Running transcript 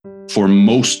For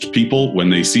most people,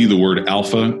 when they see the word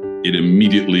alpha, it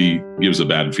immediately gives a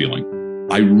bad feeling.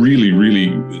 I really,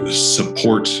 really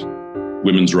support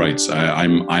women's rights. I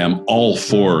am all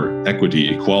for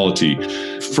equity, equality,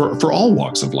 for all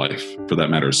walks of life, for that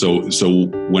matter. So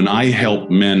when I help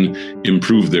men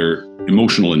improve their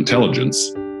emotional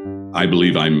intelligence, I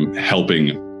believe I'm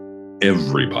helping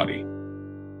everybody.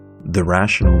 The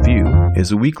Rational View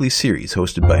is a weekly series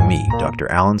hosted by me, Dr.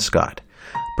 Alan Scott,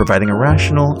 providing a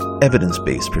rational,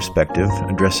 evidence-based perspective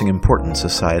addressing important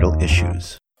societal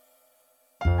issues.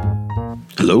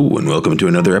 Hello, and welcome to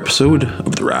another episode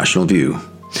of The Rational View.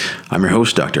 I'm your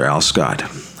host, Dr. Al Scott.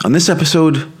 On this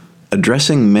episode,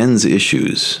 addressing men's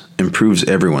issues improves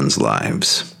everyone's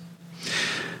lives.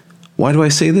 Why do I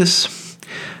say this?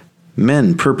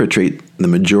 Men perpetrate the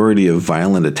majority of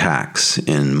violent attacks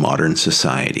in modern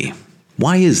society.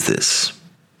 Why is this?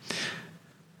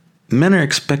 Men are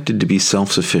expected to be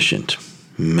self-sufficient.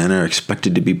 Men are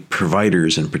expected to be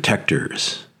providers and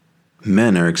protectors.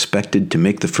 Men are expected to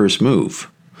make the first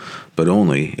move, but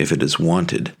only if it is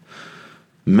wanted.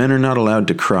 Men are not allowed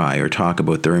to cry or talk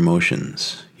about their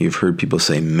emotions. You've heard people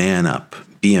say, man up,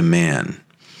 be a man.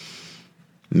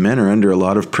 Men are under a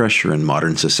lot of pressure in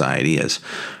modern society as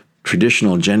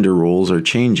traditional gender roles are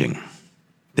changing.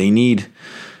 They need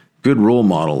good role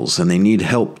models and they need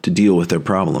help to deal with their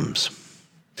problems.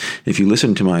 If you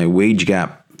listen to my Wage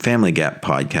Gap, Family Gap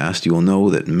podcast, you will know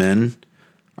that men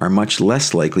are much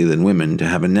less likely than women to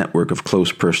have a network of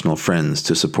close personal friends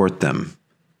to support them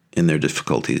in their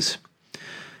difficulties.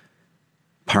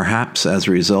 Perhaps as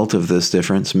a result of this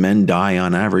difference, men die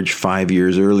on average 5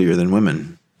 years earlier than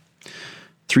women.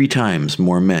 3 times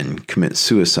more men commit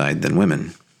suicide than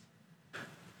women.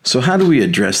 So how do we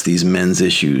address these men's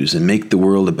issues and make the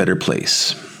world a better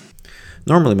place?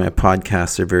 Normally my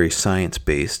podcasts are very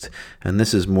science-based, and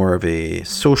this is more of a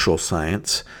social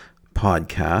science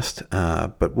podcast,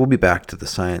 but we'll be back to the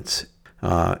science.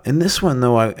 In this one,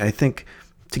 though, I think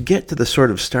to get to the sort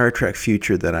of Star Trek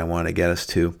future that I want to get us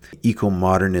to,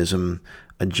 eco-modernism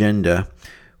agenda,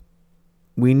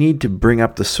 we need to bring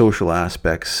up the social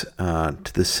aspects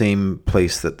to the same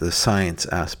place that the science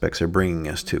aspects are bringing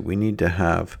us to. We need to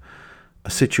have a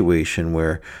situation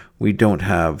where we don't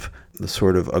have the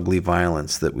sort of ugly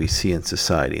violence that we see in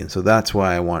society. And so that's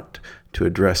why I want to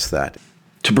address that.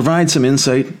 To provide some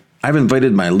insight, I've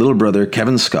invited my little brother,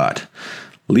 Kevin Scott,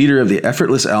 leader of the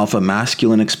Effortless Alpha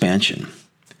Masculine Expansion.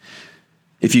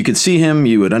 If you could see him,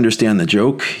 you would understand the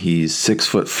joke. He's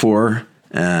 6'4",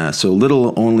 so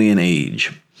little only in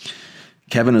age.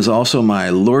 Kevin is also my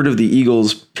Lord of the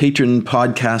Eagles patron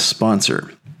podcast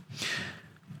sponsor.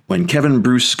 When Kevin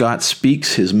Bruce Scott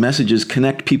speaks, his messages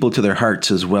connect people to their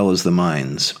hearts as well as the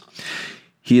minds.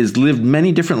 He has lived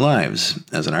many different lives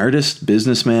as an artist,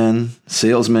 businessman,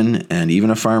 salesman, and even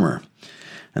a farmer.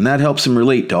 And that helps him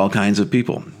relate to all kinds of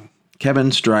people.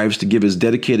 Kevin strives to give his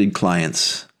dedicated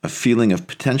clients a feeling of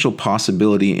potential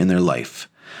possibility in their life,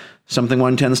 something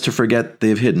one tends to forget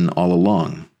they've hidden all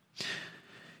along.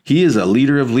 He is a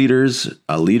leader of leaders,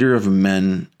 a leader of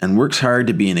men, and works hard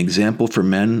to be an example for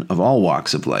men of all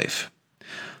walks of life.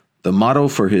 The motto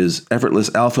for his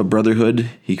Effortless Alpha Brotherhood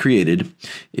he created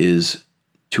is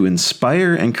to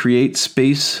inspire and create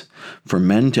space for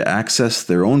men to access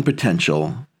their own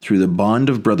potential through the bond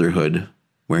of brotherhood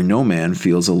where no man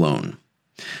feels alone.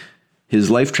 His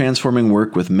life-transforming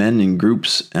work with men in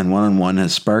groups and one-on-one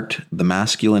has sparked the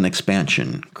masculine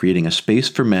expansion, creating a space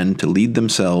for men to lead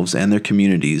themselves and their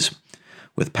communities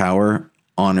with power,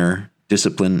 honor,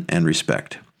 discipline, and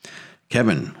respect.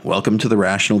 Kevin, welcome to The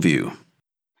Rational View.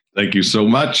 Thank you so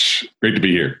much. Great to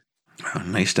be here. Oh,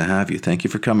 nice to have you. Thank you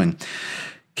for coming.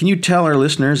 Can you tell our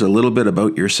listeners a little bit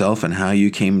about yourself and how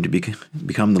you came to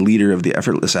become the leader of the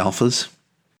Effortless Alphas?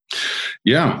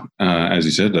 Yeah, as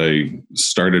you said, I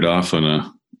started off on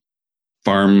a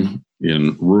farm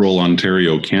in rural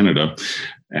Ontario, Canada.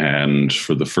 And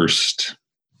for the first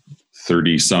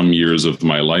 30-some years of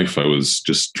my life, I was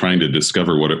just trying to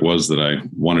discover what it was that I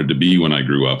wanted to be when I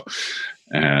grew up.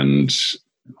 And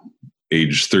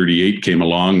age 38 came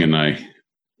along and I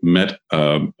met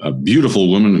a beautiful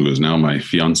woman who is now my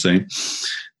fiance.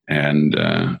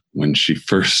 And when she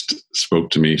first spoke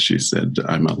to me, she said,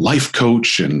 "I'm a life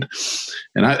coach." And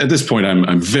at this point,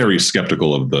 I'm very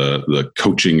skeptical of the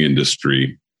coaching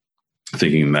industry,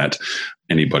 thinking that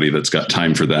anybody that's got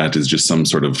time for that is just some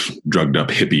sort of drugged up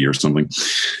hippie or something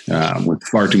with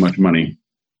far too much money.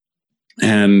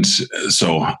 And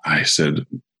so I said,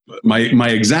 my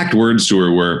exact words to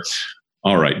her were,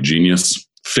 "All right, genius,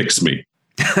 fix me."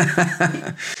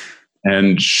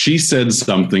 And she said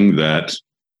something that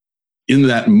in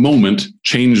that moment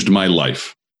changed my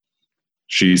life.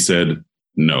 She said,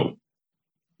 no,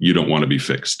 you don't want to be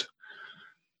fixed.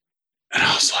 And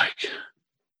I was like,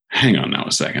 hang on now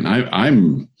a second.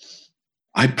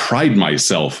 I pride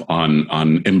myself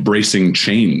on embracing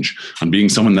change, on being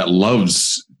someone that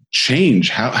loves change.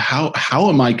 How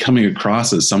am I coming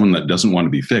across as someone that doesn't want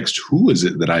to be fixed? Who is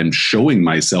it that I'm showing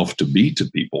myself to be to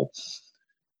people?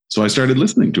 So I started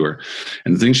listening to her,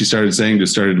 and the things she started saying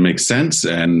just started to make sense,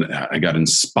 and I got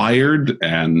inspired.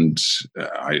 And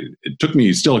it took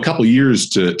me still a couple of years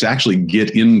to actually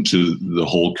get into the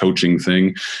whole coaching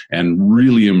thing and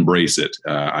really embrace it.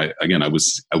 I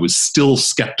was still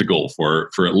skeptical for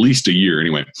at least a year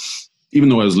anyway, even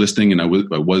though I was listening and I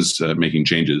was making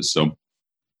changes. So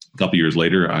a couple of years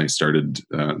later, I started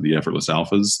the Effortless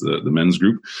Alphas, the men's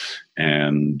group,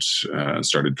 and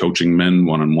started coaching men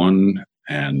one-on-one.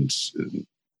 And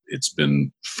it's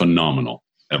been phenomenal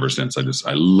ever since.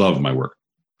 I love my work.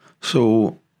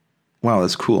 So, wow,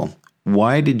 that's cool.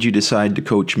 Why did you decide to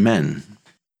coach men?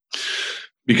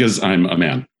 Because I'm a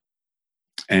man.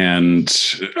 And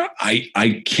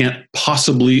I can't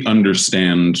possibly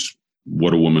understand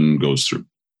what a woman goes through.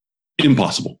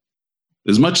 Impossible.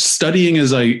 As much studying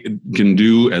as I can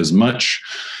do, as much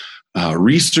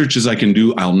research as I can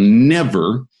do, I'll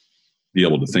never be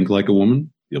able to think like a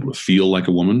woman, be able to feel like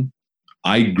a woman.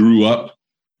 I grew up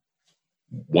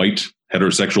white,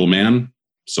 heterosexual man.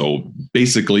 So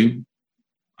basically,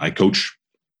 I coach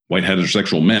white,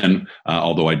 heterosexual men,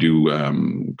 although I do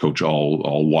coach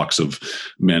all walks of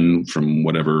men from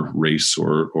whatever race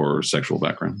or sexual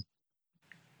background.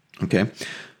 Okay.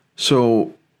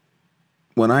 So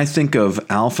when I think of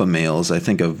alpha males, I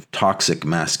think of toxic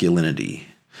masculinity.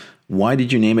 Why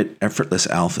did you name it Effortless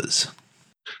Alphas?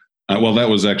 Well, that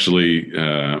was actually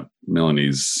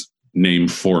Melanie's name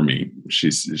for me.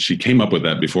 She came up with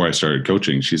that before I started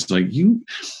coaching. She's like,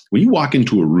 when you walk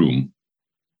into a room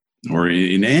or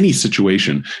in any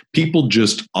situation, people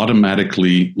just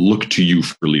automatically look to you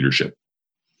for leadership.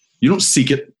 You don't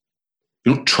seek it.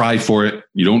 You don't try for it.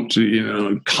 You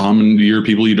don't commandeer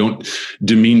people. You don't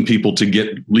demean people to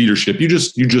get leadership. You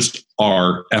just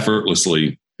are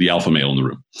effortlessly the alpha male in the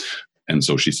room. And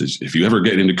so she says, if you ever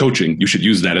get into coaching, you should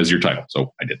use that as your title.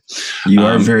 So I did. You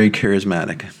are very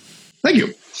charismatic. Thank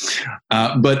you.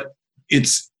 But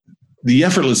it's the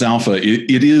Effortless Alpha.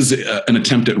 It is an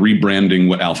attempt at rebranding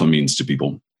what alpha means to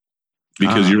people.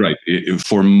 Because you're right.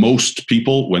 For most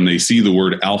people, when they see the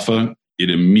word alpha, it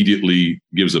immediately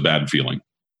gives a bad feeling.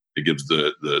 It gives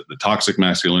the toxic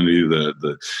masculinity,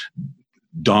 the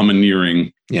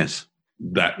domineering, yes,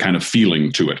 that kind of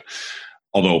feeling to it.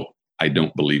 Although I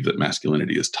don't believe that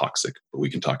masculinity is toxic, but we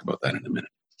can talk about that in a minute.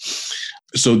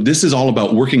 So this is all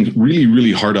about working really,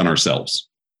 really hard on ourselves.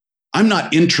 I'm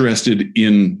not interested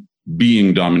in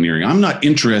being domineering. I'm not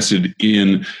interested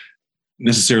in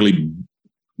necessarily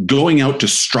going out to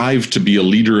strive to be a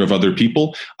leader of other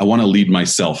people. I want to lead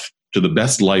myself to the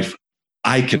best life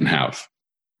I can have.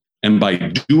 And by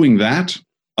doing that,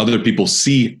 other people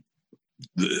see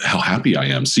how happy I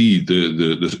am, see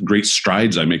the great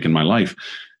strides I make in my life,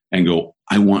 and go,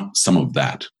 I want some of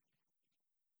that.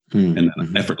 Mm-hmm. And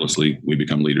then effortlessly, we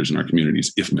become leaders in our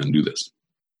communities if men do this.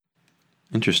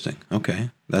 Interesting.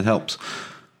 Okay, that helps.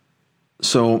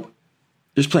 So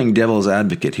just playing devil's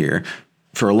advocate here,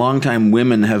 for a long time,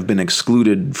 women have been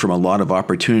excluded from a lot of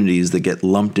opportunities that get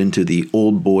lumped into the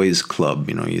old boys club,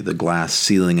 the glass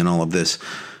ceiling and all of this.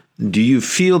 Do you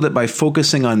feel that by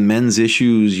focusing on men's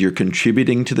issues, you're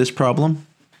contributing to this problem?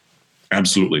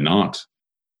 Absolutely not.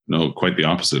 No, quite the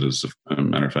opposite, as a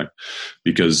matter of fact,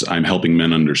 because I'm helping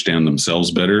men understand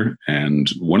themselves better. And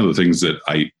one of the things that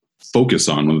I focus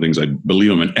on, one of the things I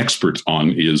believe I'm an expert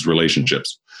on, is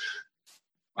relationships.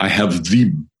 I have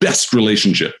the best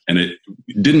relationship, and it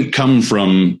didn't come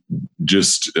from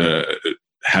just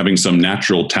having some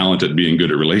natural talent at being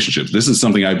good at relationships. This is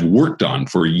something I've worked on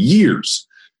for years,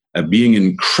 at being an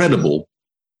incredible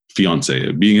fiance,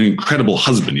 at being an incredible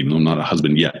husband, even though I'm not a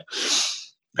husband yet.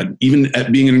 And even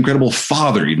at being an incredible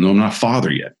father, even though I'm not a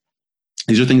father yet.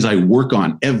 These are things I work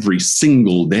on every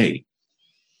single day.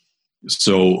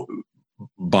 So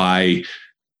by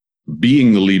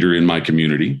being the leader in my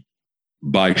community,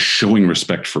 by showing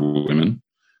respect for women,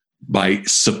 by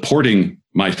supporting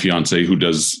my fiance who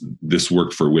does this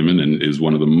work for women and is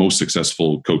one of the most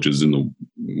successful coaches in the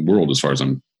world, as far as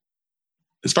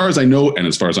I know, and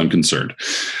as far as I'm concerned.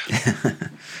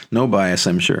 No bias,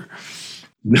 I'm sure.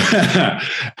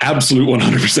 Absolute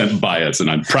 100% bias, and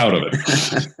I'm proud of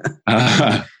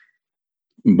it.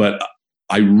 But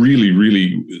I really,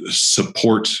 really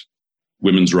support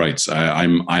women's rights. I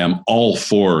am all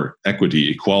for equity,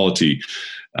 equality,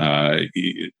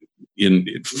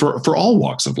 for all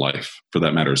walks of life, for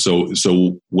that matter.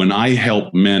 So when I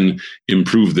help men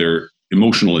improve their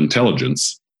emotional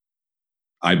intelligence,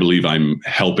 I believe I'm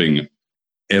helping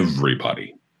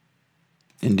everybody.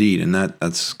 Indeed. And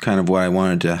that's kind of why I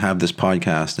wanted to have this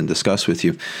podcast and discuss with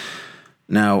you.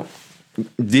 Now,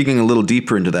 digging a little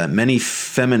deeper into that, many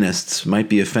feminists might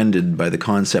be offended by the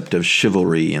concept of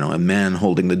chivalry, a man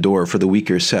holding the door for the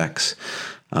weaker sex.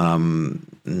 And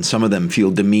some of them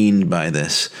feel demeaned by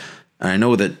this. And I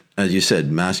know that, as you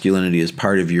said, masculinity is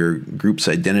part of your group's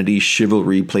identity.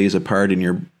 Chivalry plays a part in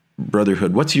your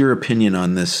brotherhood. What's your opinion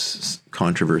on this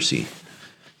controversy?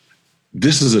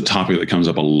 This is a topic that comes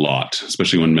up a lot,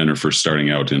 especially when men are first starting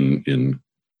out in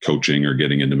coaching or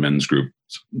getting into men's groups.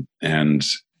 And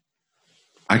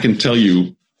I can tell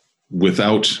you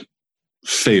without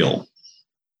fail,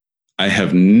 I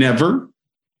have never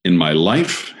in my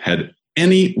life had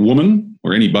any woman,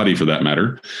 or anybody for that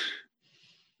matter,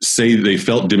 say they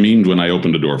felt demeaned when I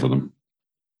opened a door for them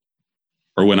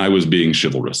or when I was being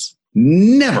chivalrous.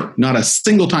 Never, not a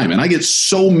single time. And I get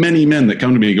so many men that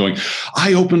come to me going,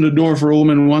 I opened a door for a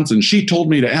woman once and she told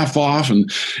me to F off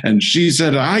and she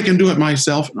said, I can do it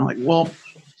myself. And I'm like, well,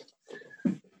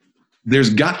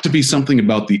 there's got to be something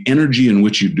about the energy in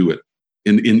which you do it,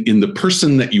 in the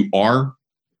person that you are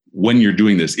when you're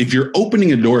doing this. If you're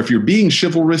opening a door, if you're being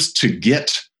chivalrous to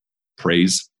get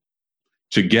praise,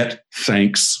 to get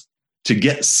thanks, to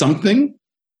get something,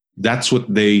 that's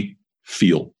what they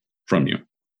feel from you.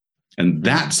 And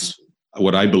that's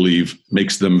what I believe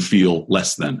makes them feel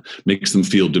less than, makes them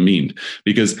feel demeaned.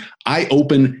 Because I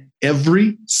open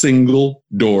every single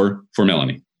door for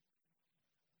Melanie.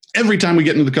 Every time we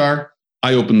get into the car,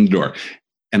 I open the door.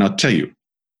 And I'll tell you,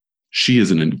 she is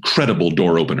an incredible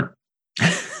door opener.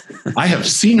 I have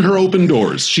seen her open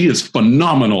doors. She is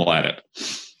phenomenal at it.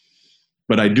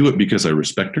 But I do it because I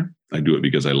respect her. I do it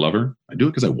because I love her. I do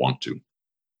it because I want to.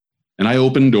 And I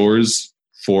open doors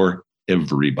for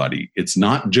everybody. It's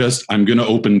not just I'm going to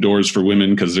open doors for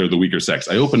women because they're the weaker sex.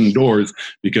 I open doors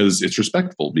because it's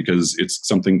respectful, because it's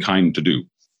something kind to do.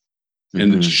 Mm-hmm.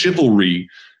 And chivalry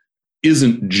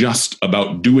isn't just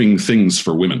about doing things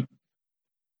for women.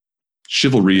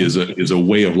 Chivalry is a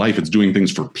way of life. It's doing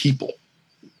things for people.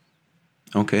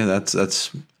 Okay,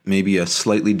 that's maybe a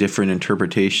slightly different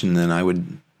interpretation than I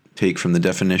would take from the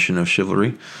definition of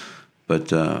chivalry,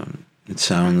 but it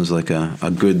sounds like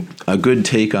a good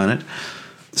take on it.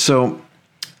 So,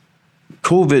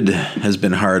 COVID has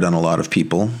been hard on a lot of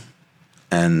people,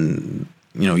 and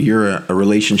you're a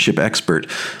relationship expert.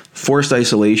 Forced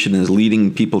isolation is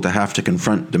leading people to have to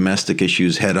confront domestic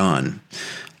issues head on.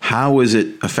 How is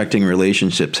it affecting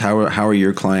relationships? How are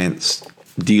your clients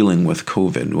dealing with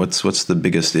COVID? What's the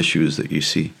biggest issues that you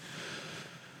see?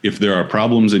 If there are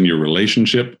problems in your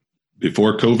relationship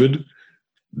before COVID,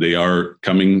 they are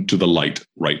coming to the light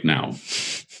right now.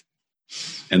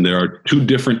 And there are two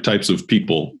different types of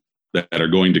people that are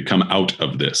going to come out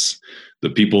of this. The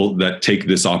people that take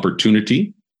this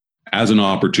opportunity as an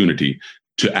opportunity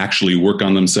to actually work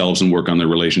on themselves and work on their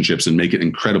relationships and make it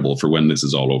incredible for when this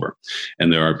is all over.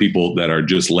 And there are people that are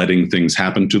just letting things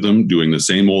happen to them, doing the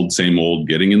same old,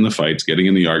 getting in the fights, getting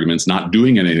in the arguments, not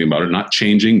doing anything about it, not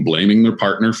changing, blaming their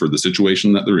partner for the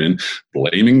situation that they're in,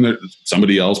 blaming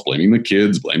somebody else, blaming the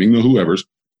kids, blaming the whoever's.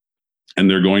 And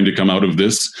they're going to come out of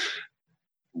this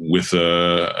with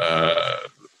a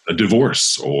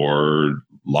divorce or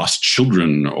lost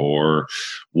children or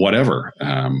whatever.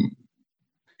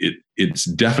 It's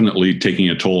definitely taking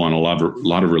a toll on a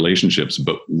lot of relationships,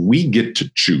 but we get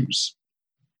to choose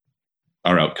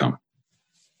our outcome.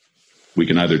 We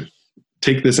can either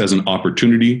take this as an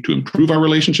opportunity to improve our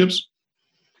relationships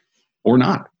or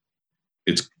not.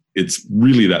 It's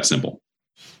really that simple.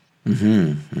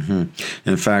 Mm-hmm, mm-hmm.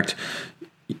 In fact,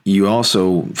 you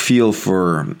also feel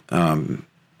for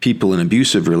people in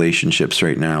abusive relationships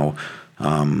right now.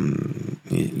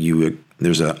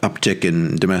 There's an uptick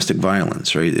in domestic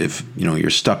violence, right? If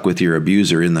you're stuck with your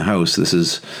abuser in the house, this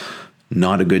is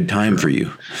not a good time for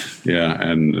you. Yeah,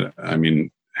 and I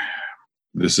mean,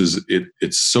 this is it.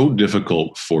 It's so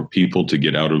difficult for people to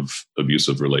get out of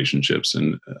abusive relationships,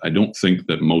 and I don't think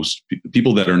that most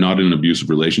people that are not in an abusive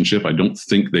relationship, I don't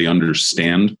think they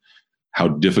understand how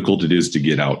difficult it is to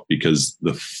get out, because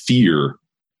the fear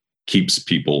keeps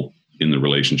people in the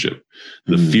relationship.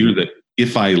 The fear that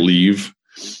if I leave,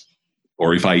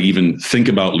 or if I even think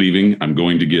about leaving, I'm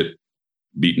going to get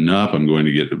beaten up. I'm going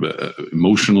to get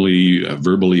emotionally,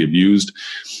 verbally abused.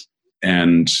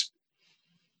 And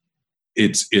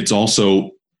it's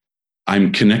also,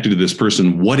 I'm connected to this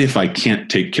person. What if I can't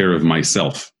take care of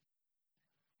myself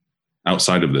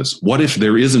outside of this? What if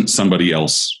there isn't somebody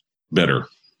else better?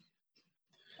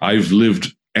 I've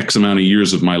lived X amount of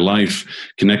years of my life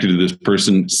connected to this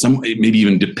person, maybe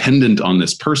even dependent on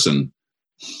this person.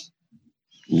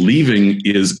 Leaving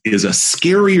is a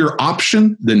scarier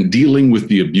option than dealing with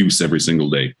the abuse every single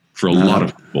day for a lot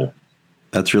of people.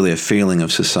 That's really a failing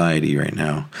of society right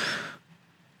now.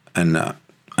 And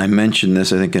I mentioned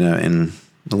this, I think, in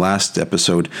the last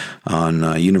episode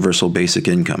on universal basic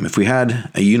income. If we had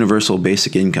a universal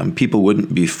basic income, people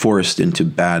wouldn't be forced into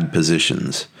bad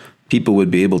positions. People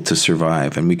would be able to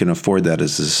survive, and we can afford that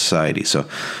as a society. So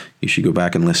you should go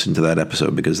back and listen to that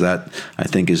episode, because that, I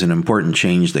think, is an important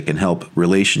change that can help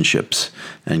relationships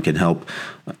and can help,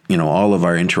 all of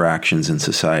our interactions in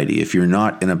society. If you're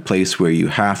not in a place where you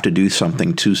have to do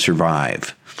something to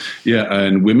survive. Yeah,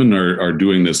 and women are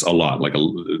doing this a lot.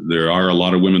 There are a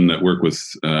lot of women that work with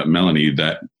Melanie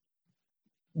that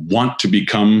want to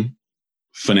become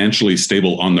financially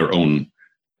stable on their own,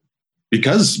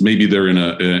 because maybe they're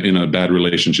in a bad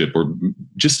relationship, or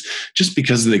just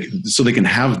because they can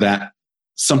have that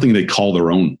something they call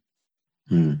their own.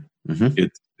 Mm-hmm.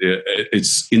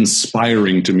 It's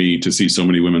inspiring to me to see so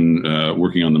many women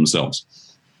working on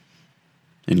themselves.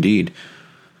 Indeed.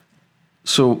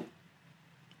 So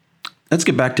let's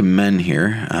get back to men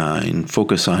here and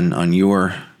focus on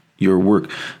your work.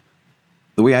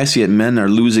 The way I see it, men are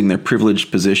losing their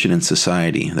privileged position in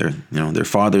society. Their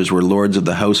fathers were lords of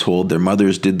the household. Their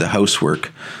mothers did the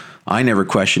housework. I never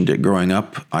questioned it growing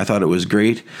up. I thought it was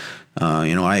great.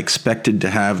 I expected to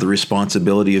have the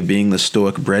responsibility of being the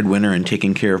stoic breadwinner and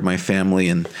taking care of my family,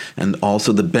 and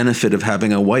also the benefit of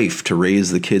having a wife to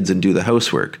raise the kids and do the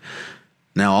housework.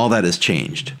 Now all that has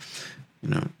changed.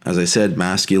 As I said,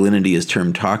 masculinity is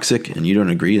termed toxic, and you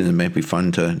don't agree, and it might be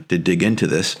fun to dig into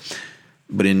this.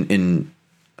 But in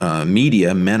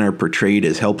media, men are portrayed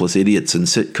as helpless idiots in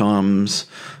sitcoms.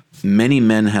 Many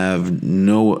men have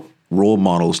no role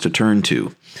models to turn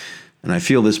to. And I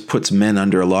feel this puts men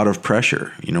under a lot of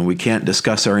pressure. We can't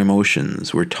discuss our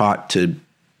emotions. We're taught to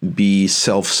be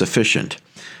self-sufficient.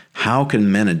 How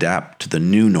can men adapt to the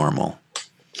new normal?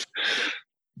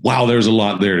 Wow, there's a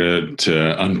lot there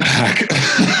to unpack.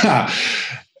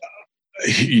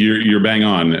 You're bang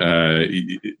on.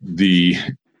 The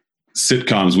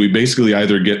sitcoms, we basically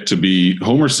either get to be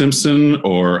Homer Simpson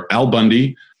or Al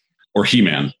Bundy or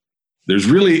He-Man. There's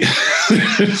really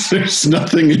there's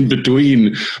nothing in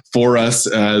between for us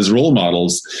as role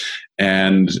models,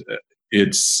 and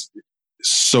it's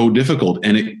so difficult.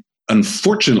 And it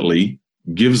unfortunately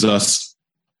gives us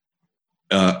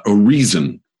a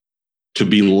reason to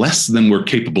be less than we're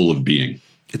capable of being.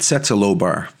 It sets a low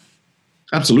bar.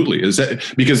 Absolutely,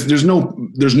 because there's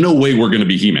no way we're going to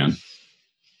be He-Man.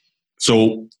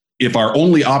 So if our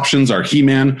only options are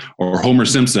He-Man or Homer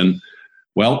Simpson,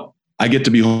 well, I get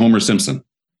to be Homer Simpson.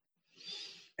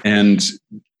 And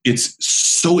it's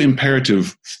so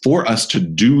imperative for us to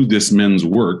do this men's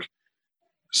work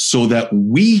so that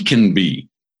we can be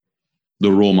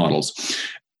the role models.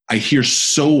 I hear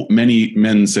so many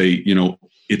men say,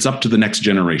 it's up to the next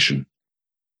generation.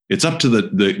 It's up to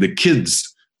the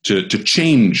kids to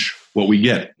change what we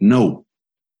get. No.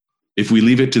 If we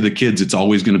leave it to the kids, it's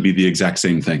always going to be the exact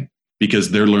same thing,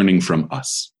 because they're learning from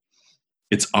us.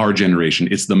 It's our generation.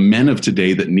 It's the men of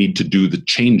today that need to do the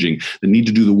changing, that need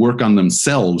to do the work on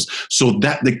themselves, so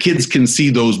that the kids can see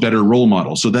those better role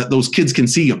models, so that those kids can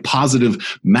see a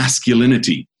positive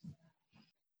masculinity.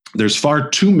 There's far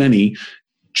too many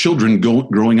children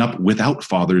growing up without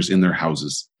fathers in their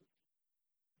houses.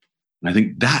 And I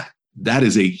think that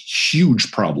is a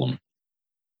huge problem,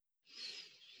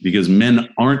 because men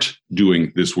aren't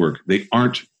doing this work. They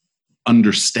aren't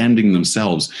understanding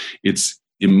themselves. It's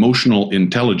emotional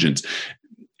intelligence.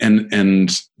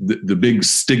 And the big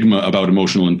stigma about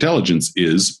emotional intelligence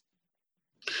is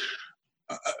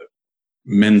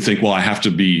men think, well, I have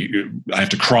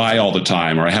to cry all the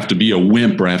time, or I have to be a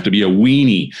wimp, or I have to be a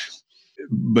weenie.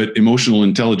 But emotional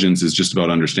intelligence is just about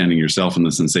understanding yourself and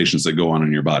the sensations that go on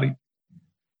in your body.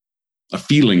 A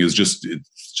feeling is just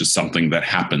something that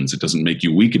happens. It doesn't make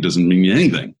you weak. It doesn't mean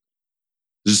anything.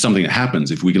 This is something that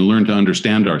happens. If we can learn to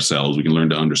understand ourselves, we can learn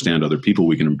to understand other people,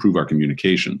 we can improve our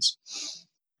communications.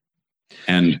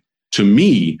 And to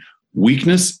me,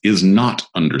 weakness is not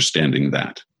understanding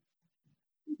that.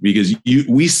 Because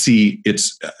we see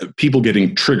it's people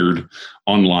getting triggered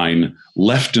online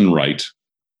left and right,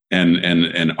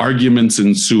 and arguments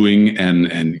ensuing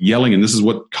and yelling. And this is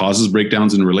what causes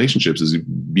breakdowns in relationships, is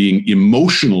being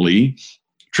emotionally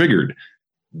triggered.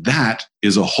 That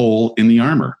is a hole in the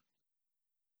armor.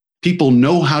 People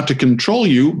know how to control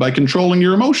you by controlling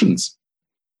your emotions,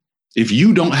 if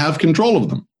you don't have control of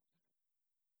them,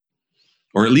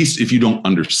 or at least if you don't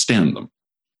understand them.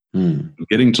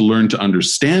 Getting to learn to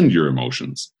understand your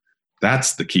emotions.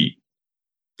 That's the key.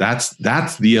 That's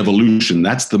the evolution.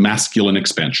 That's the masculine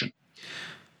expansion.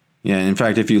 Yeah. In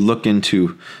fact, if you look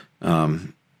into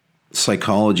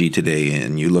psychology today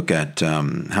and you look at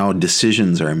how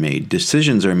decisions are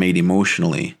made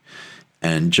emotionally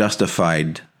and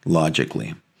justified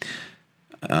logically.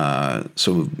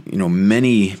 So,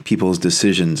 many people's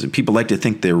decisions, people like to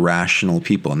think they're rational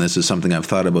people. And this is something I've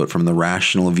thought about from the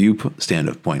rational view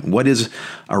standpoint. What is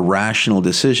a rational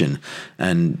decision?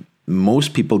 And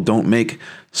most people don't make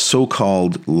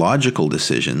so-called logical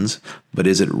decisions, but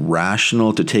is it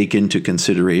rational to take into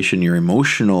consideration your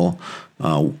emotional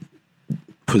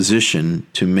position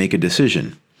to make a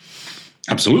decision?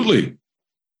 Absolutely.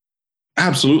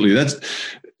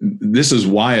 This is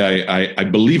why I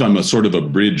believe I'm a sort of a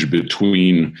bridge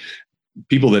between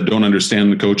people that don't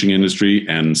understand the coaching industry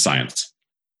and science.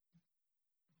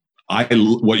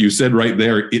 What you said right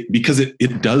there, because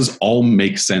it does all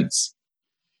make sense.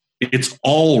 It's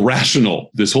all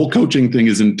rational. This whole coaching thing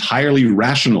is entirely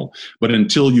rational. But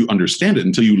until you understand it,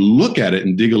 until you look at it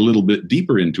and dig a little bit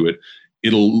deeper into it,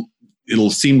 it'll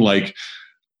seem like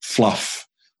fluff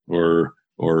or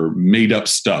made up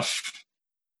stuff.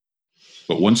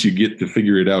 But once you get to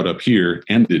figure it out up here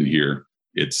and in here,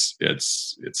 it's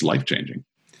life-changing.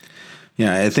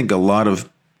 Yeah, I think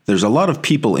there's a lot of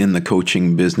people in the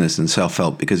coaching business and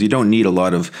self-help because you don't need a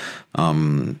lot of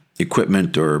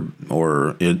equipment or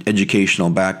educational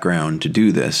background to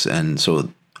do this. And so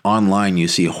online you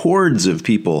see hordes of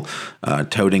people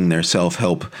touting their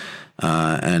self-help.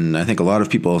 And I think a lot of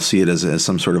people see it as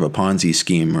some sort of a Ponzi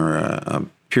scheme or a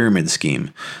pyramid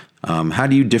scheme. How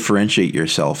do you differentiate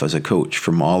yourself as a coach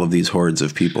from all of these hordes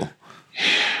of people?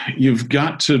 You've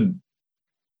got to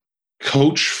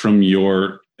coach from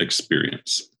your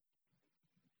experience.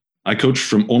 I coach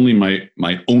from only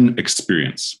my own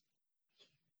experience.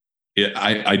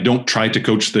 I don't try to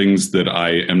coach things that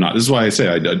I am not. This is why I say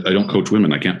I don't coach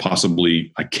women. I can't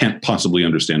possibly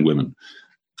understand women.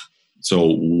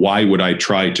 So why would I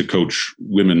try to coach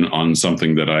women on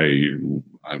something that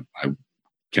I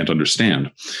can't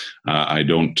understand? I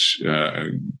don't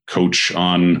coach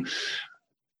on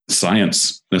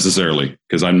science necessarily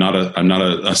because I'm not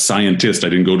a scientist. I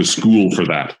didn't go to school for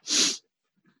that.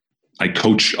 I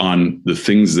coach on the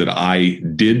things that I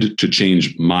did to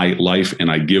change my life,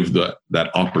 and I give that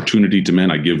opportunity to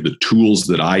men. I give the tools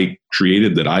that I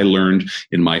created, that I learned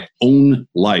in my own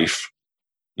life,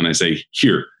 and I say,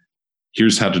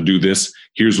 here's how to do this.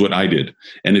 Here's what I did.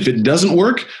 And if it doesn't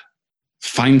work,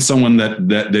 find someone that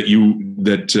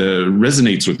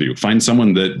resonates with you. Find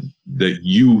someone that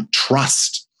you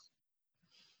trust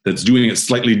that's doing it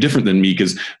slightly different than me,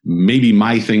 because maybe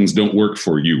my things don't work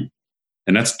for you.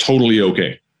 And that's totally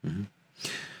okay. Mm-hmm.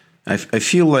 I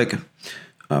feel like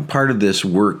part of this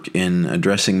work in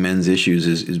addressing men's issues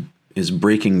is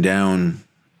breaking down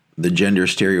the gender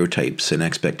stereotypes and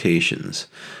expectations.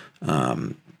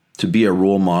 To be a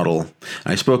role model.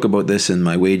 I spoke about this in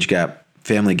my Wage Gap,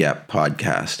 Family Gap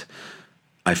podcast.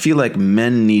 I feel like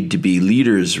men need to be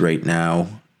leaders right now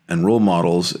and role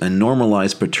models and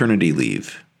normalize paternity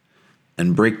leave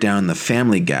and break down the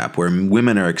family gap where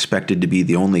women are expected to be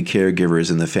the only caregivers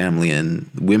in the family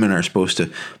and women are supposed to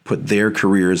put their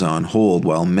careers on hold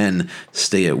while men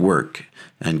stay at work.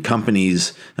 And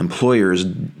companies, employers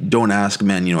don't ask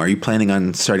men, are you planning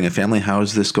on starting a family? How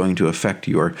is this going to affect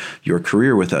your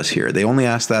career with us here? They only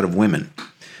ask that of women.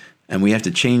 And we have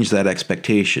to change that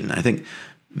expectation. I think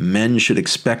men should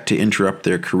expect to interrupt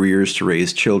their careers to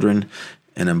raise children,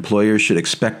 and employers should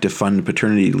expect to fund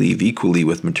paternity leave equally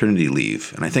with maternity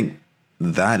leave. And I think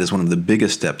that is one of the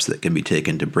biggest steps that can be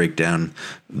taken to break down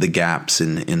the gaps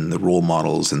in the role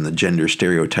models and the gender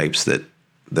stereotypes that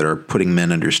are putting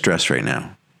men under stress right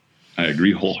now. I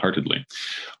agree wholeheartedly.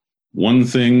 One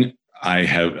thing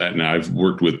I've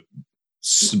worked with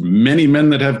many men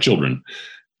that have children,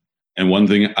 and one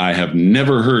thing I have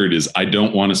never heard is, I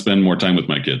don't want to spend more time with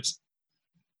my kids.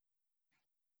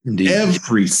 Indeed.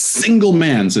 Every single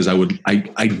man says,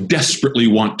 I desperately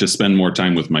want to spend more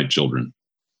time with my children.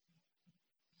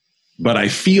 But I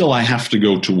feel I have to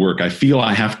go to work. I feel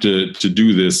I have to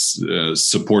do this,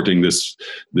 supporting this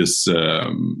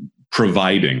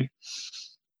providing.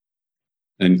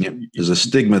 And there's a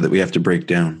stigma that we have to break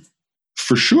down.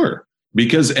 For sure.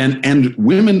 Because, and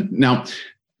women, now,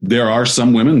 there are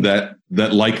some women that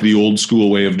like the old school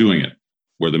way of doing it,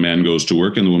 where the man goes to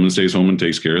work and the woman stays home and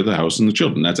takes care of the house and the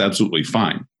children. That's absolutely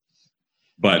fine.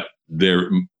 But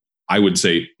I would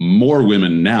say more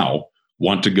women now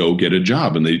want to go get a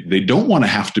job, and they don't want to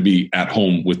have to be at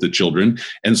home with the children.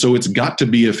 And so it's got to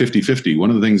be a 50-50. One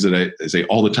of the things that I say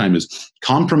all the time is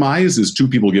compromise is two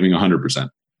people giving 100%,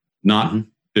 not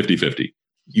 50-50.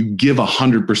 You give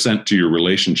 100% to your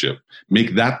relationship.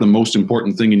 Make that the most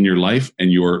important thing in your life,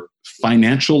 and your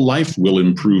financial life will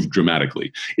improve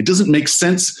dramatically. It doesn't make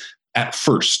sense at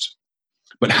first,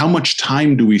 but how much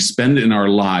time do we spend in our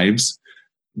lives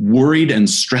worried and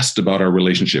stressed about our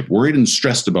relationship, worried and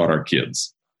stressed about our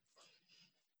kids?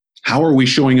 How are we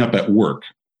showing up at work?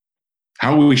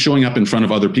 How are we showing up in front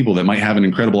of other people that might have an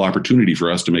incredible opportunity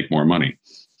for us to make more money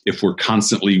if we're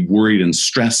constantly worried and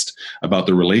stressed about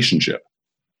the relationship?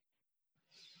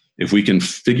 If we can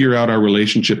figure out our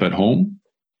relationship at home,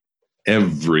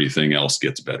 everything else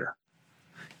gets better.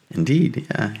 Indeed.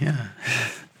 Yeah.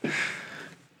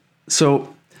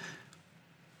 So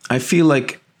I feel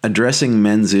like addressing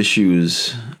men's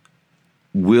issues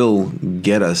will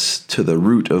get us to the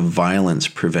root of violence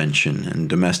prevention, and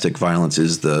domestic violence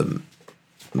is the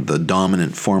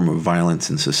dominant form of violence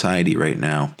in society right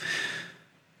now.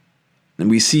 And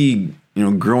we see,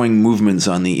 growing movements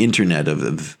on the internet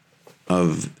of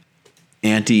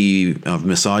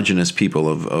misogynist people,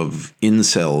 of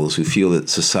incels who feel that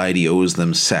society owes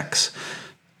them sex.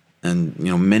 And,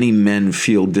 many men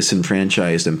feel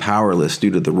disenfranchised and powerless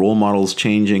due to the role models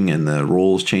changing and the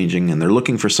roles changing, and they're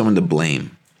looking for someone to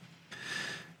blame.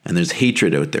 And there's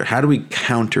hatred out there. How do we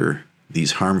counter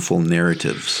these harmful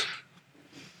narratives?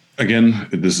 Again,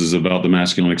 this is about the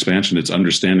masculine expansion. It's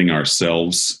understanding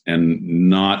ourselves and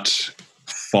not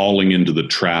falling into the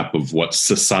trap of what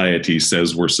society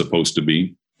says we're supposed to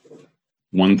be.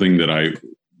 One thing that I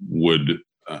would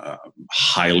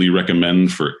highly recommend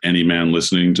for any man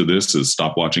listening to this is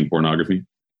stop watching pornography.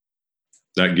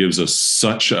 That gives us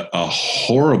such a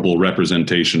horrible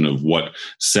representation of what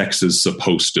sex is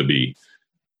supposed to be.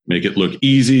 Make it look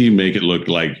easy, make it look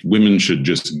like women should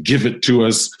just give it to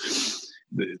us.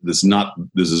 This is not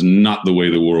the way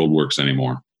the world works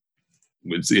anymore.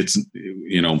 It's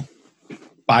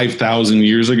 5,000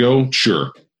 years ago,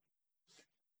 sure,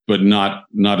 but not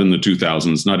in the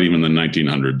 2000s, not even the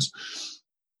 1900s.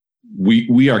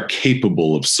 We are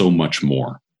capable of so much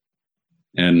more.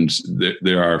 And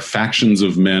there are factions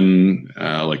of men,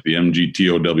 like the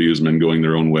MGTOWs, men going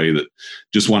their own way, that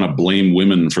just want to blame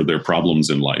women for their problems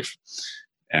in life.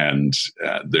 And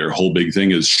their whole big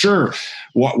thing is, sure,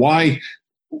 why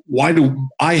do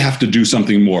I have to do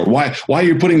something more? Why are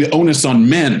you putting the onus on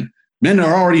men? Men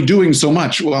are already doing so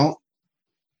much. Well,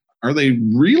 are they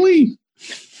really?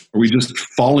 Are we just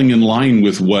falling in line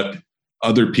with what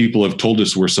other people have told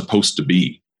us we're supposed to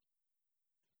be?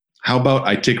 How about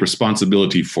I take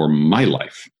responsibility for my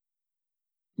life,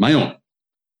 my own,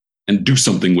 and do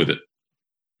something with it?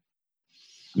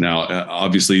 Now,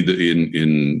 obviously,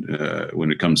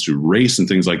 when it comes to race and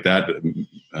things like that,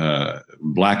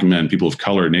 Black men, people of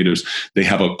color, natives, they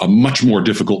have a much more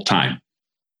difficult time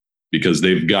because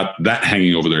they've got that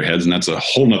hanging over their heads, and that's a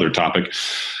whole nother topic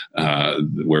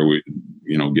where we,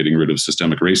 getting rid of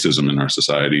systemic racism in our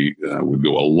society would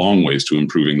go a long ways to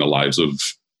improving the lives of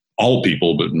all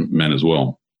people, but men as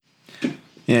well.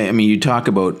 Yeah, I mean, you talk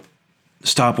about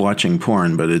stop watching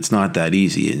porn, but it's not that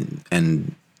easy.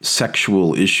 And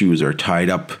sexual issues are tied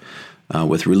up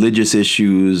with religious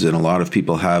issues, and a lot of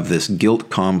people have this guilt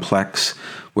complex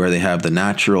where they have the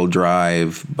natural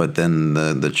drive, but then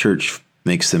the church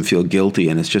makes them feel guilty,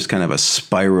 and it's just kind of a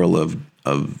spiral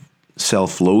of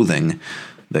self-loathing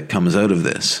that comes out of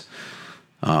this.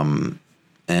 A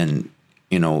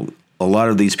lot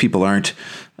of these people aren't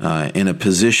in a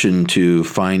position to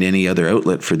find any other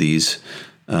outlet for these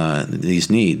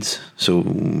needs. So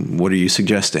what are you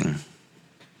suggesting?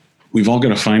 We've all got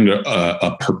to find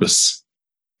a purpose,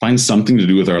 find something to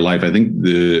do with our life. I think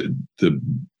the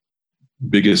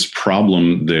biggest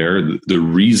problem there, the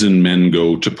reason men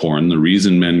go to porn, the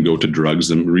reason men go to drugs,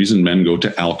 the reason men go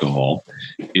to alcohol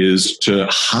is to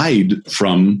hide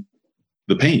from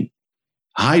the pain,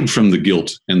 hide from the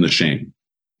guilt and the shame.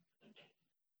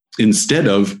 Instead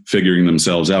of figuring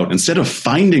themselves out, instead of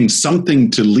finding something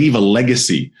to leave a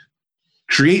legacy,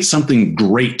 create something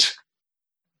great.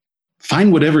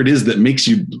 Find whatever it is that makes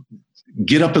you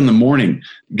get up in the morning,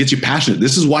 gets you passionate.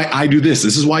 This is why I do this.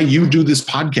 This is why you do this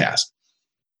podcast.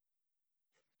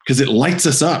 Because it lights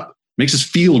us up, makes us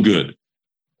feel good.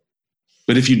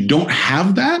 But if you don't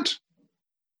have that,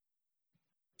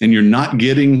 and you're not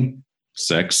getting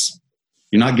sex,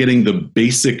 you're not getting the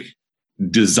basic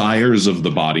desires of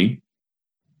the body,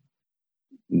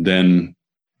 then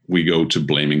we go to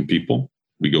blaming people.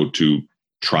 We go to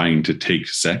trying to take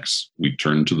sex. We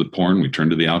turn to the porn, we turn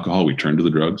to the alcohol, we turn to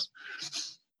the drugs.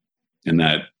 And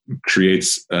that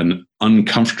creates an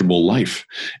uncomfortable life.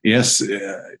 Yes,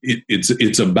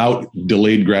 it's about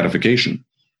delayed gratification.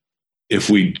 If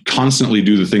we constantly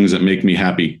do the things that make me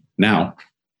happy now,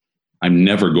 I'm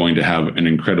never going to have an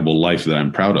incredible life that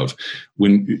I'm proud of.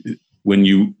 When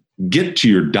you get to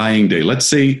your dying day, let's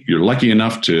say you're lucky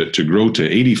enough to grow to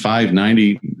 85,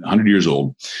 90, 100 years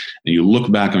old, and you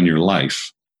look back on your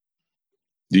life,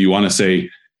 do you want to say,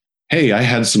 hey, I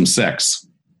had some sex?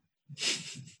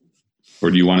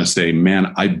 Or do you want to say,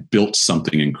 man, I built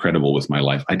something incredible with my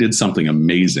life. I did something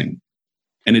amazing.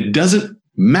 And it doesn't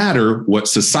matter what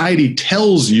society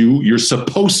tells you you're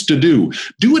supposed to do.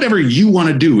 Do whatever you want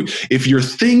to do. If your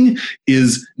thing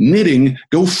is knitting,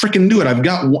 go fricking do it. I've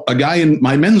got a guy in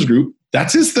my men's group,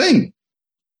 that's his thing.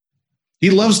 He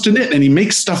loves to knit and he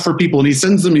makes stuff for people and he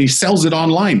sends them and he sells it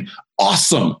online.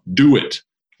 Awesome. Do it.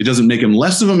 It doesn't make him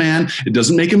less of a man. It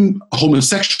doesn't make him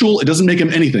homosexual. It doesn't make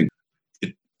him anything.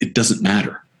 It doesn't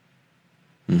matter.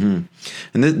 Mm-hmm.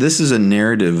 And this is a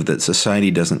narrative that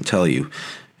society doesn't tell you.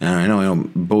 And I know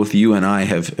both you and I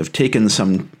have taken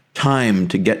some time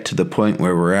to get to the point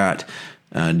where we're at,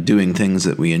 doing things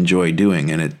that we enjoy doing.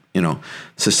 And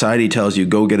society tells you,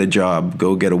 go get a job,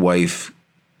 go get a wife,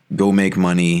 go make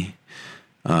money,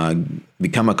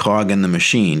 become a cog in the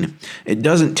machine. It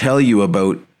doesn't tell you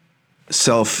about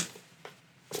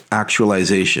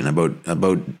self-actualization,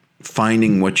 about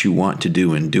finding what you want to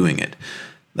do and doing it.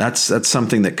 That's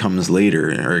something that comes later,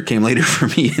 or it came later for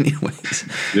me anyways.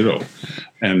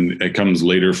 And it comes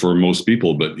later for most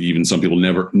people, but even some people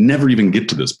never even get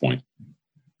to this point,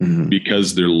 mm-hmm.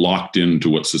 because they're locked into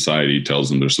what society tells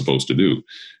them they're supposed to do.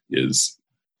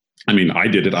 I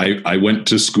did it. I went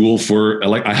to school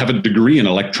I have a degree in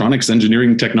electronics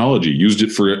engineering technology, used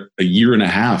it for a year and a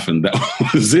half. And that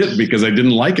was it because I didn't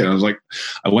like it. I was like,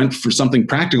 I went for something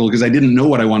practical because I didn't know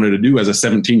what I wanted to do as a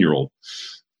 17-year-old.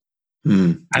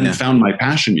 I hadn't found my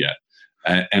passion yet.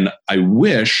 And I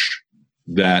wish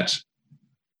that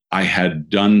I had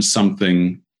done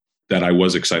something that I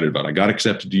was excited about. I got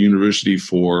accepted to university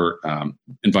for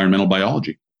environmental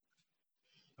biology. I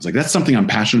was like, that's something I'm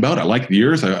passionate about. I like the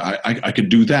earth. I could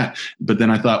do that. But then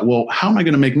I thought, well, how am I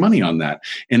going to make money on that?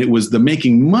 And it was the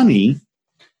making money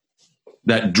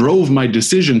that drove my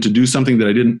decision to do something that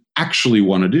I didn't actually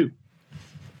want to do.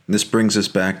 This brings us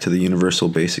back to the universal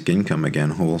basic income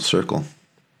again, whole circle.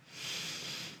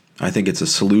 I think it's a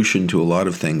solution to a lot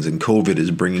of things, and COVID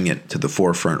is bringing it to the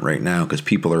forefront right now because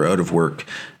people are out of work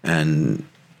and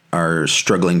are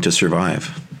struggling to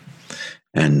survive.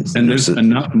 And there's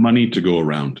enough money to go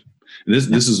around. This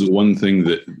is one thing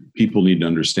that people need to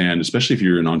understand, especially if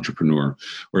you're an entrepreneur,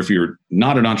 or if you're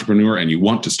not an entrepreneur and you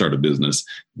want to start a business,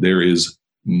 there is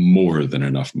more than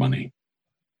enough money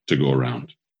to go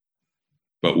around.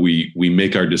 But we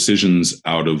make our decisions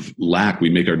out of lack. We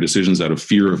make our decisions out of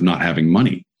fear of not having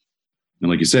money. And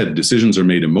like you said, decisions are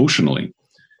made emotionally.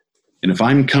 And if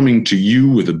I'm coming to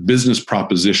you with a business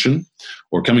proposition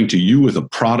or coming to you with a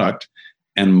product,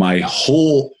 and my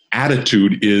whole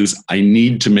attitude is I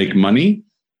need to make money,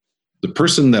 the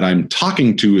person that I'm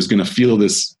talking to is going to feel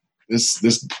this.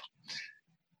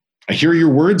 I hear your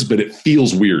words, but it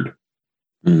feels weird.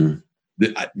 Mm.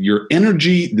 Your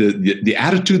energy, the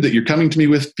attitude that you're coming to me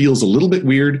with feels a little bit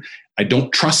weird. I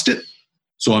don't trust it,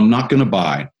 so I'm not going to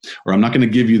buy, or I'm not going to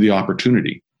give you the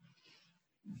opportunity.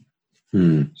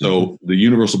 So the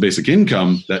universal basic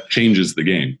income, that changes the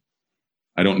game.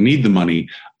 I don't need the money.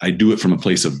 I do it from a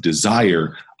place of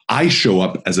desire. I show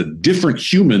up as a different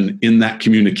human in that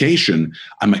communication.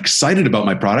 I'm excited about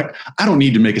my product. I don't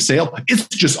need to make a sale. It's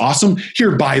just awesome.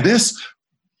 Here, buy this.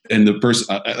 And the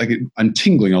person, I'm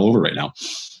tingling all over right now.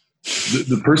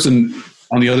 The person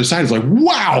on the other side is like,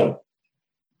 wow,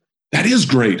 that is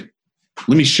great.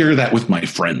 Let me share that with my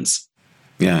friends.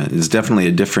 Yeah, there's definitely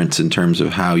a difference in terms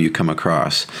of how you come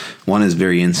across. One is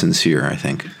very insincere, I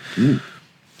think.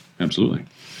 Absolutely.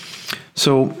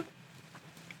 So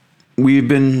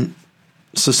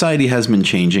society has been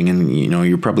changing, and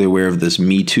you're probably aware of this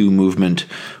Me Too movement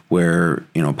where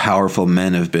powerful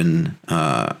men have been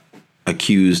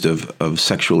accused of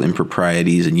sexual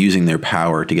improprieties and using their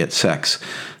power to get sex.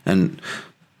 And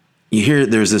you hear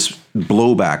there's this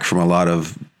blowback from a lot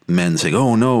of men saying,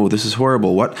 oh no, this is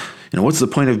horrible. What's the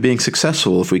point of being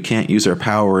successful if we can't use our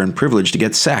power and privilege to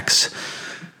get sex?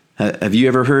 Have you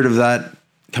ever heard of that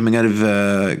coming out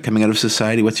of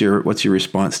society? What's your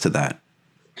response to that?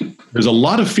 There's a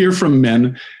lot of fear from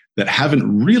men that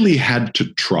haven't really had to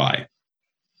try.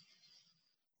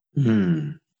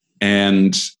 And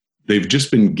they've just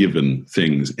been given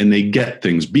things, and they get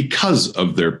things because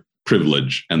of their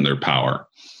privilege and their power.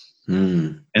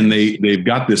 And they've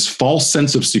got this false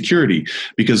sense of security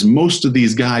because most of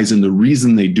these guys, and the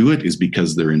reason they do it is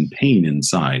because they're in pain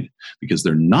inside, because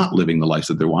they're not living the life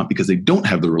that they want, because they don't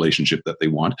have the relationship that they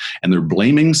want. And they're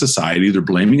blaming society. They're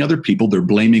blaming other people. They're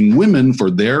blaming women for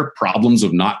their problems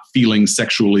of not feeling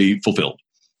sexually fulfilled.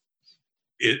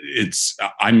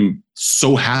 I'm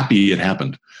so happy it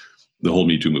happened, the whole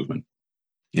Me Too movement.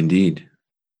 Indeed.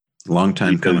 Long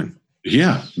time coming.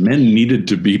 Yeah. Men needed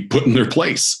to be put in their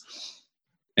place.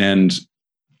 And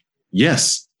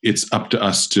yes, it's up to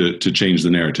us to change the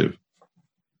narrative.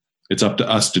 It's up to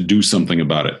us to do something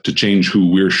about it, to change who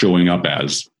we're showing up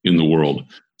as in the world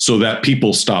so that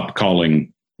people stop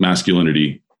calling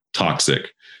masculinity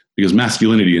toxic, because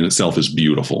masculinity in itself is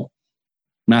beautiful.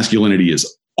 Masculinity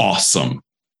is awesome.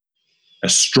 A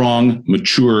strong,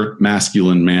 mature,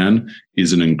 masculine man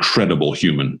is an incredible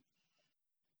human.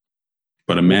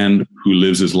 But a man who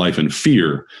lives his life in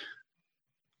fear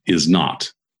is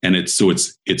not. And it's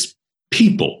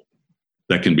people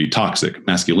that can be toxic.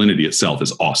 Masculinity itself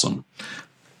is awesome.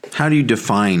 How do you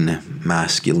define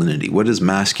masculinity? What does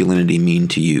masculinity mean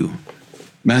to you?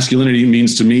 Masculinity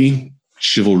means to me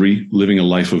chivalry, living a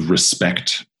life of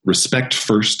respect. Respect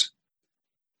first,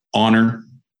 honor,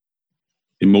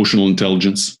 emotional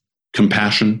intelligence,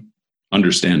 compassion,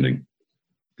 understanding.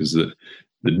 Because the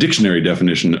dictionary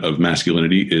definition of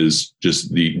masculinity is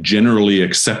just the generally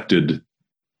accepted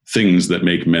things that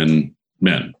make men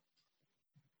men.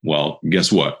 Well,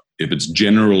 guess what? If it's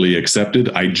generally accepted,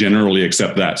 I generally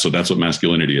accept that. So that's what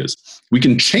masculinity is. We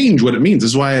can change what it means.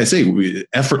 This is why I say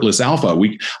effortless alpha.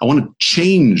 I want to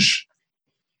change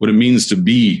what it means to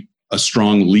be a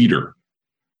strong leader,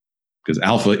 because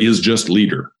alpha is just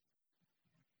leader.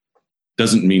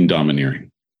 Doesn't mean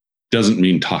domineering. Doesn't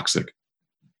mean toxic.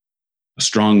 A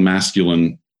strong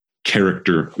masculine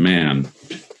character man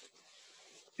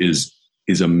is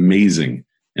amazing,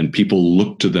 and people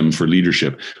look to them for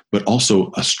leadership. But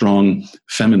also a strong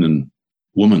feminine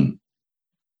woman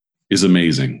is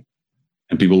amazing,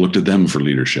 and people look to them for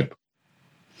leadership.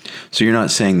 So you're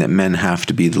not saying that men have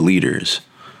to be the leaders?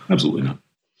 Absolutely not.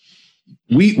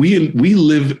 We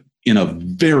live in a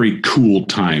very cool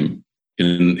time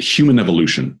in human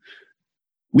evolution.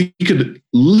 We could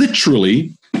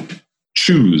literally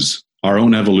choose our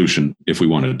own evolution if we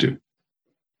wanted to.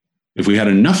 If we had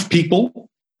enough people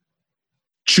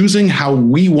choosing how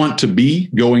we want to be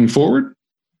going forward,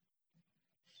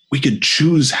 we could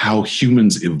choose how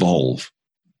humans evolve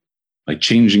by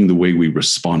changing the way we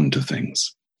respond to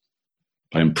things,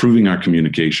 by improving our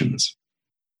communications.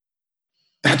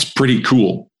 That's pretty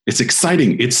cool. It's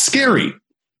exciting. It's scary.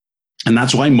 And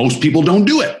that's why most people don't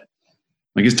do it.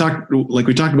 Like we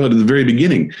talked about at the very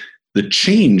beginning, the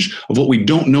change of what we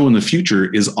don't know in the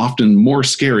future is often more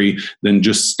scary than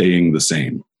just staying the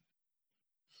same.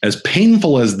 As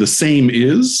painful as the same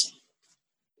is,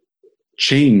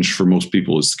 change for most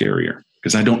people is scarier,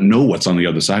 because I don't know what's on the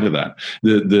other side of that.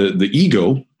 The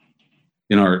ego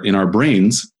in our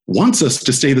brains wants us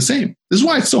to stay the same. This is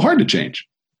why it's so hard to change.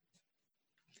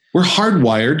 We're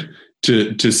hardwired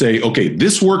to say, okay,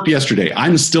 this worked yesterday.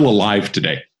 I'm still alive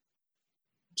today.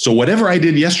 So whatever I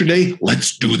did yesterday,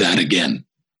 let's do that again.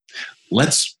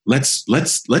 Let's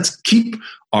keep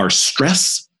our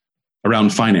stress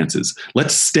around finances.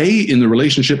 Let's stay in the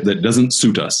relationship that doesn't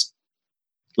suit us.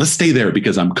 Let's stay there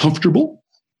because I'm comfortable.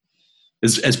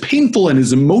 As painful and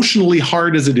as emotionally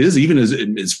hard as it is, even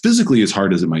as physically as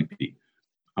hard as it might be,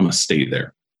 I'm going to stay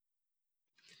there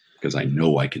because I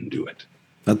know I can do it.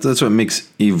 That's what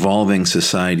makes evolving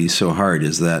society so hard,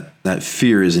 is that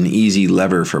fear is an easy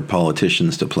lever for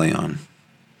politicians to play on.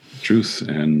 Truth.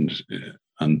 And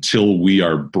until we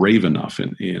are brave enough,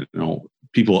 and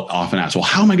people often ask, well,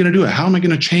 how am I going to do it? How am I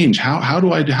going to change? How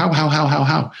do I do?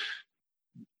 How?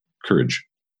 Courage.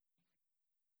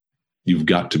 You've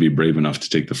got to be brave enough to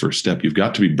take the first step. You've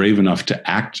got to be brave enough to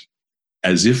act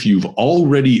as if you've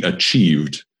already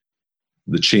achieved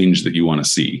the change that you want to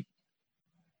see,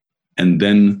 and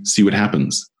then see what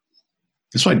happens.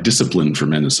 That's why discipline for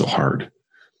men is so hard.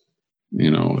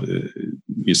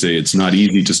 You say it's not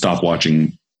easy to stop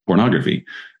watching pornography.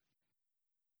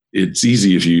 It's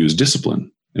easy if you use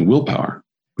discipline and willpower.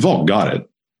 We've all got it.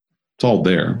 It's all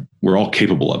there. We're all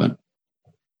capable of it.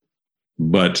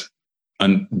 But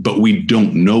we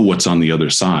don't know what's on the other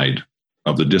side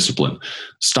of the discipline.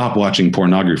 Stop watching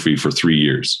pornography for 3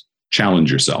 years.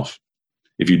 Challenge yourself.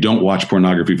 If you don't watch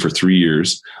pornography for 3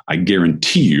 years, I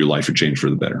guarantee you your life will change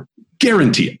for the better.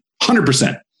 Guarantee it.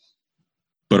 100%.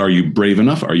 But are you brave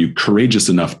enough? Are you courageous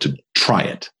enough to try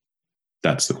it?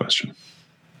 That's the question.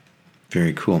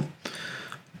 Very cool.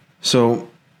 So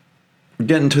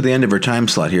getting to the end of our time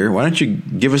slot here. Why don't you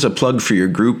give us a plug for your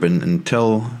group and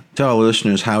tell our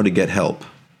listeners how to get help?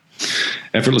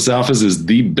 Effortless Alphas is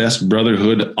the best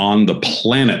brotherhood on the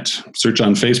planet. Search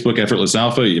on Facebook, Effortless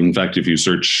Alpha. In fact, if you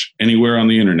search anywhere on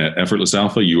the internet, Effortless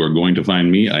Alpha, you are going to find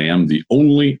me. I am the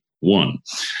only one.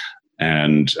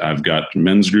 And I've got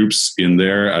men's groups in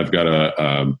there. I've got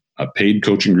a paid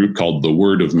coaching group called The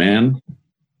Word of Man,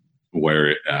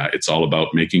 where it's all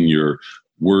about making your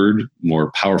word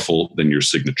more powerful than your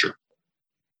signature.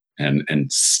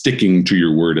 And sticking to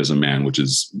your word as a man, which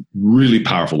is really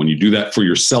powerful when you do that for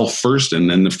yourself first and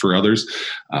then for others.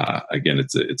 Again,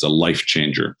 it's a life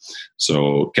changer.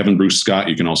 So Kevin Bruce Scott,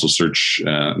 you can also search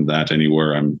that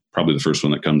anywhere. I'm probably the first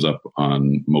one that comes up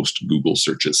on most Google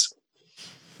searches.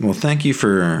 Well, thank you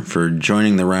for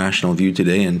joining the Rational View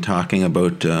today and talking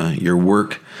about your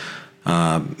work.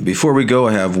 Before we go,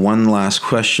 I have one last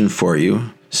question for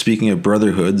you. Speaking of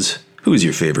brotherhoods, who's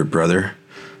your favorite brother?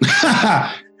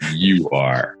 You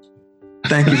are.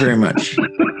 Thank you very much.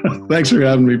 Thanks for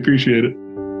having me. Appreciate it.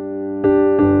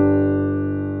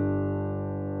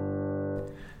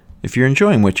 If you're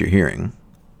enjoying what you're hearing,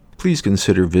 please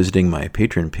consider visiting my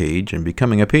Patreon page and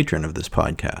becoming a patron of this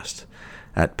podcast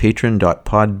at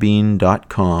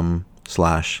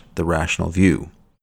patron.podbean.com/therationalview.